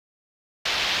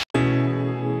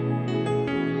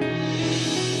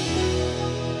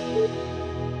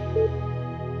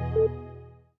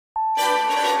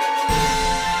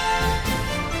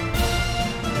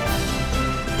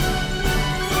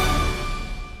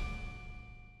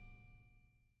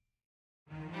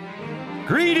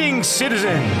Greetings,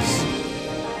 citizens!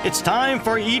 It's time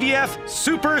for EDF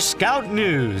Super Scout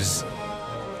News.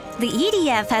 The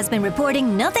EDF has been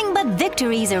reporting nothing but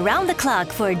victories around the clock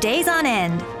for days on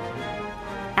end.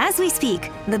 As we speak,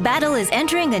 the battle is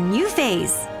entering a new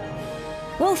phase.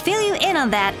 We'll fill you in on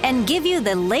that and give you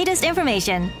the latest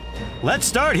information. Let's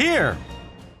start here.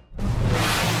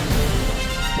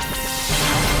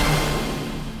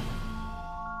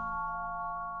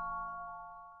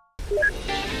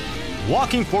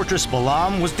 Walking Fortress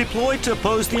Balam was deployed to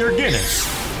oppose the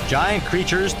Erginis, giant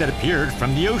creatures that appeared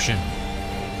from the ocean.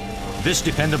 This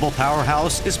dependable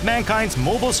powerhouse is mankind's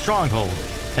mobile stronghold,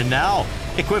 and now,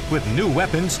 equipped with new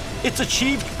weapons, it's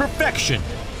achieved perfection.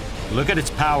 Look at its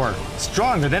power,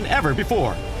 stronger than ever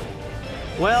before.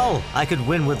 Well, I could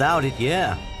win without it,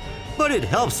 yeah. But it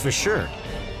helps for sure.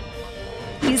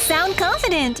 You sound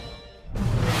confident.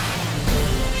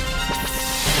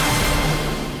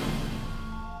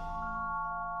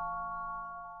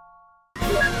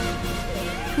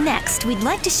 Next, we'd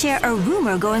like to share a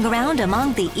rumor going around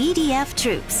among the EDF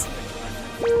troops.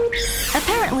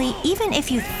 Apparently, even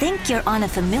if you think you're on a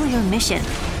familiar mission,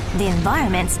 the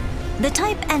environments, the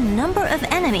type and number of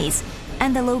enemies,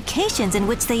 and the locations in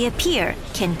which they appear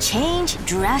can change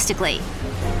drastically.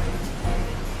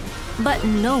 But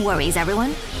no worries,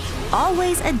 everyone.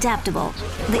 Always adaptable,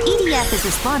 the EDF is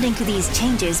responding to these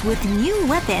changes with new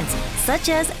weapons, such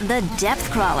as the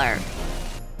Depth Crawler.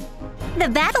 The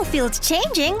battlefield's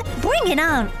changing. Bring it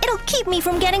on. It'll keep me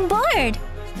from getting bored.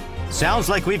 Sounds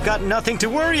like we've got nothing to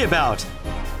worry about.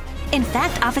 In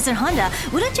fact, Officer Honda,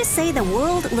 wouldn't you say the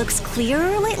world looks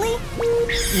clearer lately?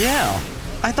 Yeah,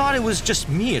 I thought it was just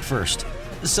me at first.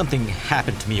 Something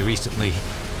happened to me recently.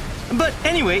 But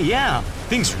anyway, yeah,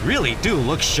 things really do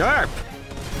look sharp.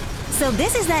 So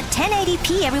this is that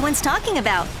 1080p everyone's talking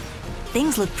about.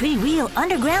 Things look pretty real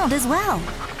underground as well.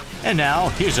 And now,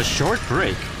 here's a short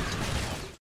break.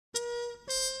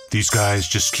 These guys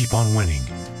just keep on winning.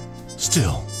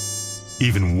 Still,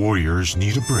 even warriors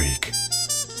need a break.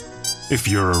 If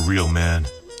you're a real man,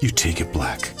 you take it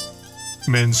black.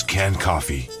 Men's canned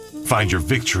coffee. Find your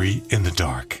victory in the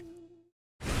dark.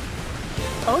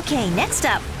 Okay, next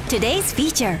up, today's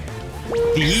feature.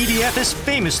 The EDF is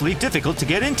famously difficult to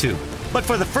get into, but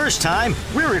for the first time,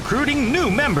 we're recruiting new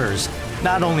members.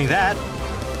 Not only that,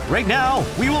 right now,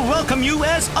 we will welcome you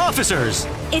as officers.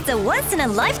 It's a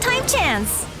once-in-a-lifetime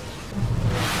chance.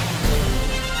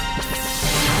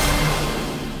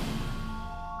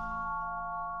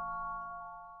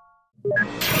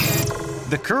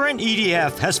 The current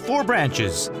EDF has 4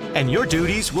 branches, and your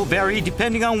duties will vary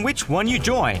depending on which one you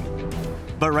join.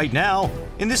 But right now,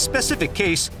 in this specific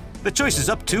case, the choice is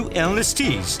up to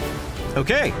enlistees.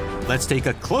 Okay, let's take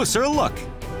a closer look.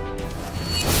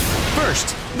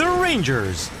 First, the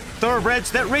Rangers, thoroughbreds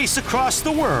that race across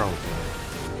the world.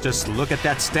 Just look at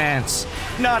that stance.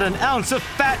 Not an ounce of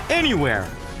fat anywhere.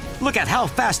 Look at how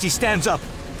fast he stands up.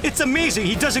 It's amazing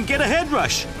he doesn't get a head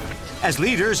rush. As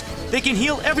leaders, they can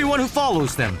heal everyone who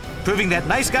follows them, proving that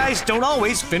nice guys don't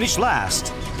always finish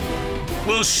last.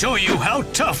 We'll show you how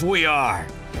tough we are.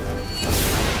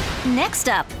 Next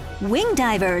up, wing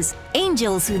divers,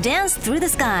 angels who dance through the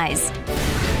skies.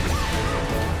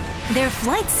 Their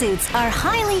flight suits are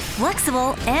highly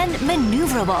flexible and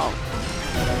maneuverable.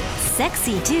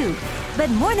 Sexy too,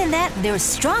 but more than that, they're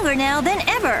stronger now than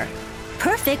ever.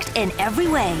 Perfect in every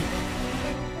way.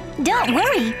 Don't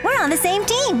worry, we're on the same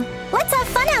team. Let's have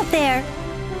fun out there.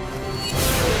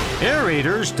 Air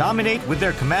raiders dominate with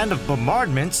their command of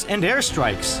bombardments and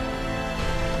airstrikes.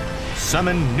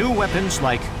 Summon new weapons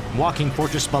like Walking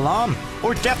Fortress Balam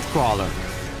or Depth Crawler,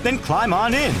 then climb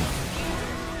on in.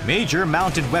 Major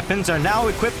mounted weapons are now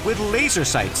equipped with laser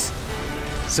sights.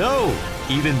 So,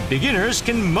 even beginners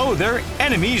can mow their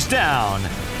enemies down.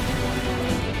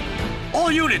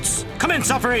 All units,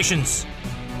 commence operations.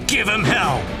 Give 'em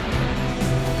hell.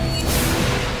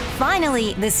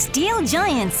 Finally, the steel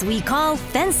giants we call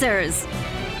fencers.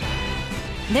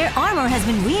 Their armor has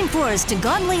been reinforced to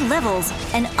godly levels,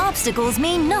 and obstacles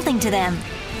mean nothing to them.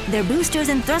 Their boosters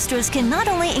and thrusters can not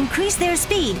only increase their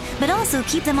speed, but also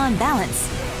keep them on balance.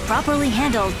 Properly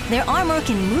handled, their armor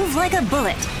can move like a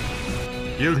bullet.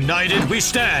 United we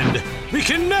stand. We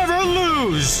can never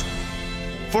lose.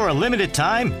 For a limited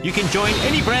time, you can join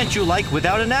any branch you like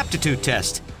without an aptitude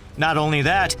test. Not only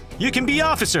that, you can be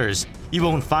officers. You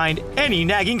won't find any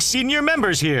nagging senior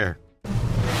members here.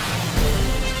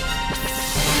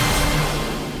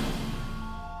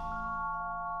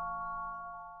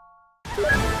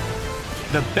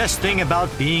 The best thing about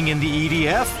being in the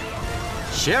EDF?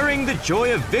 Sharing the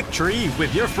joy of victory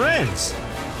with your friends.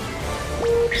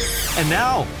 And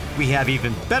now, we have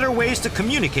even better ways to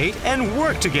communicate and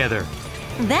work together.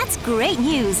 That's great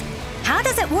news. How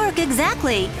does it work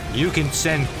exactly? You can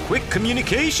send quick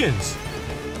communications.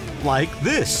 Like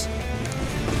this.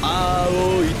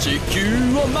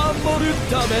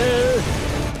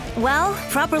 Well,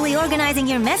 properly organizing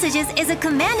your messages is a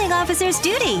commanding officer's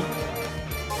duty.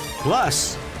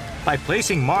 Plus, by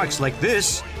placing marks like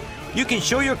this, you can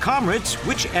show your comrades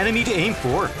which enemy to aim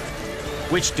for,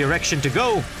 which direction to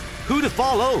go, who to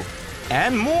follow,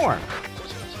 and more.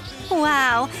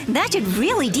 Wow, that should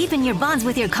really deepen your bonds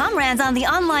with your comrades on the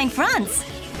online fronts.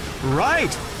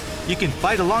 Right! You can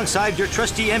fight alongside your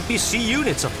trusty NPC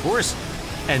units, of course.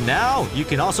 And now you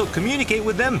can also communicate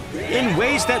with them in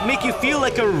ways that make you feel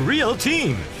like a real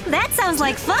team. That sounds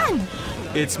like fun.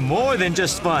 It's more than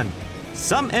just fun.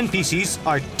 Some NPCs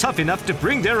are tough enough to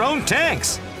bring their own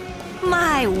tanks.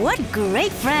 My, what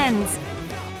great friends.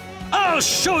 I'll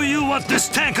show you what this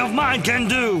tank of mine can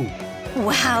do.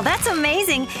 Wow, that's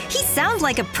amazing. He sounds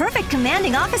like a perfect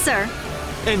commanding officer.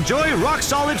 Enjoy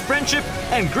rock-solid friendship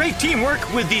and great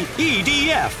teamwork with the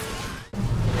EDF.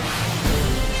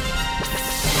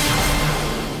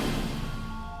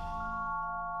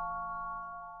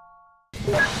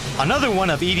 Another one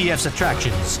of EDF's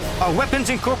attractions, our weapons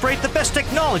incorporate the best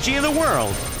technology in the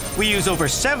world. We use over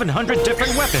 700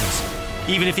 different weapons.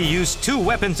 Even if you use 2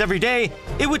 weapons every day,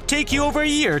 it would take you over a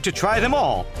year to try them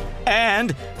all.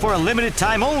 And, for a limited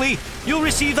time only, you'll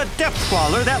receive a depth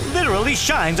crawler that literally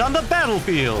shines on the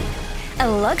battlefield. A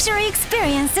luxury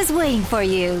experience is waiting for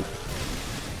you.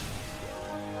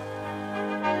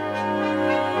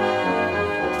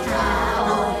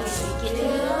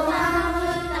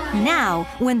 Now,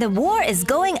 when the war is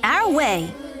going our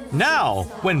way. Now,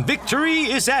 when victory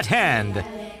is at hand.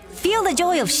 Feel the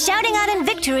joy of shouting out in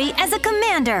victory as a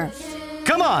commander.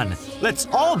 Come on, let's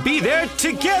all be there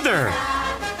together.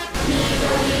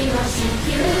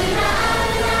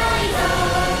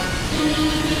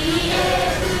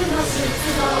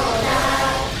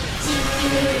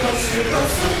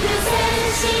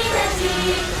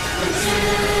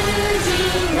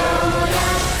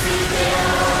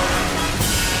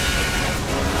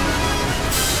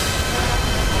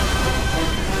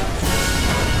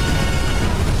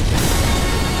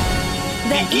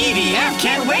 The EDF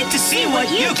can't wait to see what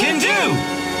you can do!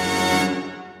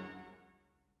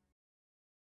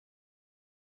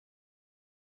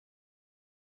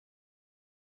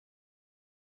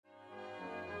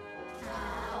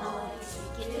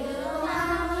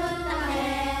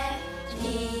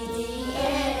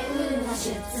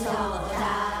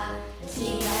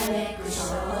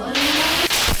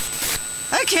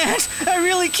 I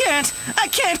really can't! I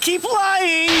can't keep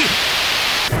lying!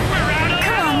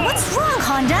 Come on, what's wrong,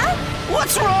 Honda?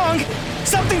 What's wrong?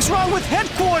 Something's wrong with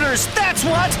headquarters, that's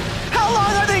what! How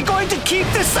long are they going to keep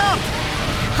this up?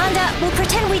 Honda, we'll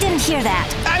pretend we didn't hear that.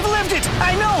 I've lived it!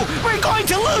 I know! We're going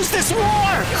to lose this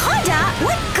war! Honda,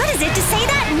 what good is it to say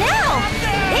that now?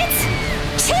 It's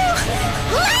too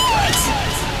late!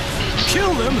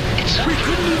 Kill them? We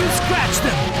couldn't even scratch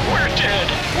them! We're dead!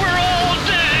 We're all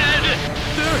dead!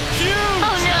 They're huge!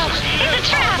 Oh no, it's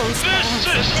a trap! This is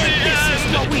the This end! is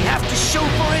what we have to show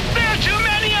for it! There are too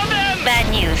many of them! Bad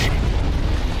news.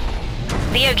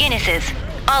 The Guinnesses,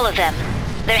 all of them.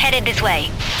 They're headed this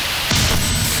way.